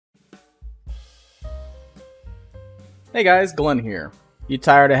Hey guys, Glenn here. You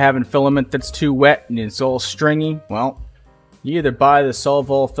tired of having filament that's too wet and it's all stringy? Well, you either buy the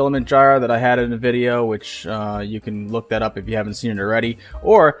Solvol filament dryer that I had in a video, which you can look that up if you haven't seen it already,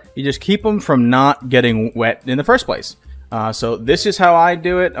 or you just keep them from not getting wet in the first place. So this is how I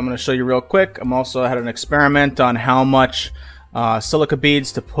do it. I'm going to show you real quick. I'm also had an experiment on how much silica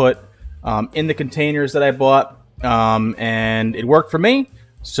beads to put in the containers that I bought, and it worked for me,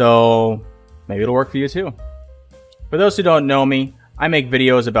 so maybe it'll work for you too. For those who don't know me, I make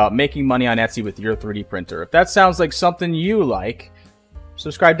videos about making money on Etsy with your 3D printer. If that sounds like something you like,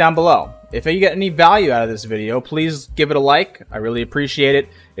 subscribe down below. If you get any value out of this video, please give it a like. I really appreciate it.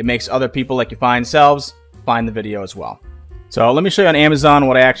 It makes other people like you find the video as well. So let me show you on Amazon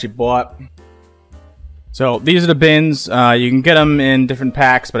what I actually bought. So these are the bins. You can get them in different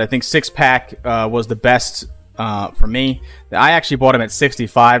packs, but I think 6-pack was the best for me. I actually bought them at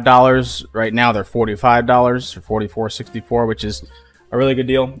 $65. Right now they're $45 or $44.64, which is a really good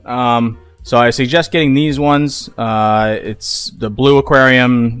deal. So I suggest getting these ones. It's the blue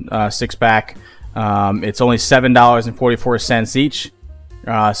aquarium 6-pack. It's only $7.44 each.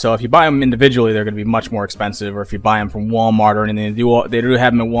 So if you buy them individually, they're going to be much more expensive. Or if you buy them from Walmart or anything, they do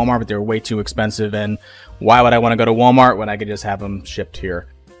have them at Walmart, but they're way too expensive. And why would I want to go to Walmart when I could just have them shipped here?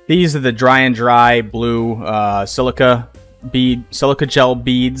 These are the dry&dry blue silica gel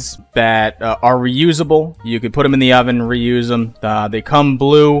beads that are reusable. You could put them in the oven, reuse them. They come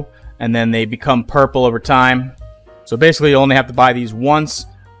blue and then they become purple over time. So basically you only have to buy these once.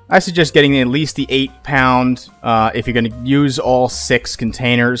 I suggest getting at least the 8-pound if you're going to use all 6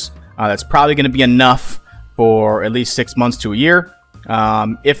 containers. That's probably going to be enough for at least 6 months to a year.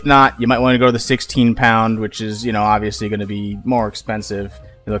 If not, you might want to go to the 16-pound, which is, obviously going to be more expensive.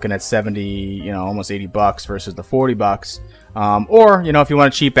 You're looking at 70, almost $80 versus the $40. Or, if you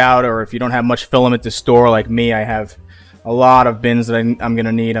want to cheap out, or if you don't have much filament to store like me, I have a lot of bins that I'm going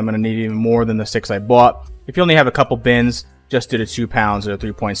to need. I'm going to need even more than the 6 I bought. If you only have a couple bins, just do the 2 pounds or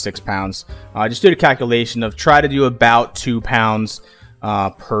 3.6 pounds. Just do the calculation of try to do about 2 pounds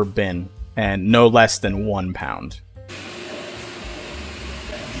per bin and no less than 1 pound.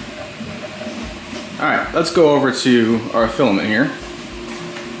 Alright, let's go over to our filament here.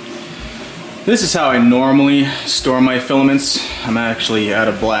 This is how I normally store my filaments. I'm actually out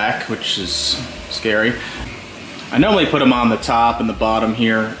of black, which is scary. I normally put them on the top and the bottom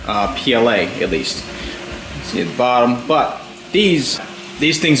here, PLA at least. See at the bottom, but these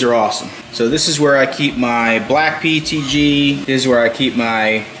things are awesome. So this is where I keep my black PETG. This is where I keep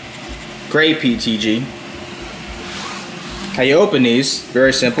my gray PETG. How you open these,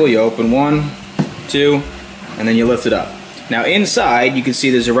 very simple. You open 1, 2, and then you lift it up. Now inside you can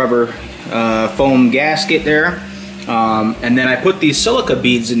see there's a rubber foam gasket there, and then I put these silica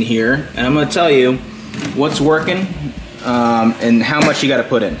beads in here, and I'm going to tell you what's working and how much you got to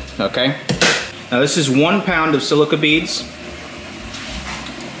put in. Okay, now this is 1 pound of silica beads.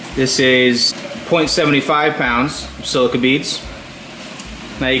 This is 0.75 pounds of silica beads.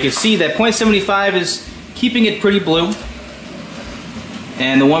 Now you can see that 0.75 is keeping it pretty blue,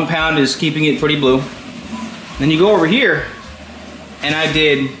 and the 1 pound is keeping it pretty blue. Then you go over here, and I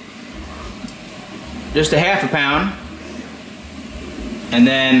did just a ½ pound and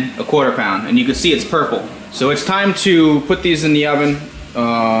then a ¼ pound, and you can see it's purple. So it's time to put these in the oven,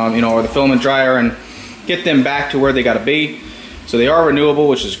 or the filament dryer, and get them back to where they got to be. So they are renewable,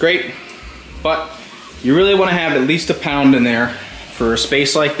 which is great, but you really want to have at least 1 pound in there for a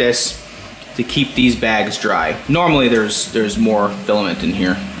space like this to keep these bags dry. Normally there's more filament in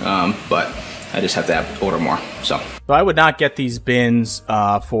here, but I just have to order more. So I would not get these bins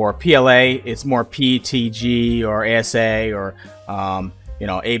for PLA. It's more PETG or ASA or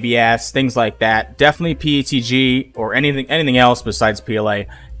ABS, things like that. Definitely PETG or anything else besides PLA.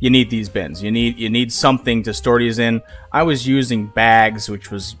 You need these bins. You need something to store these in. I was using bags, which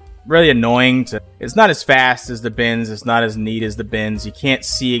was really annoying. It's not as fast as the bins. It's not as neat as the bins. You can't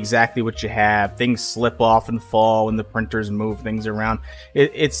see exactly what you have. Things slip off and fall when the printers move things around.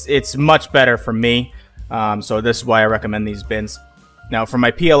 It's much better for me. So this is why I recommend these bins. Now for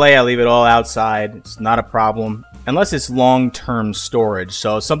my PLA, I leave it all outside. It's not a problem unless it's long-term storage.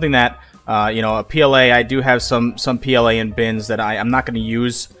 So something that a PLA, I do have some PLA in bins that I'm not going to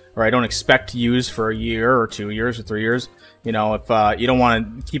use, or I don't expect to use for a year or 2 years or 3 years. If you don't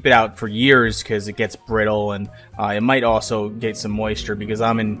want to keep it out for years because it gets brittle, and it might also get some moisture because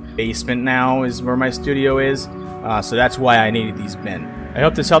I'm in basement now is where my studio is. So that's why I needed these bins. I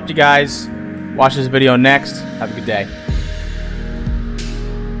hope this helped you guys. Watch this video next. Have a good day.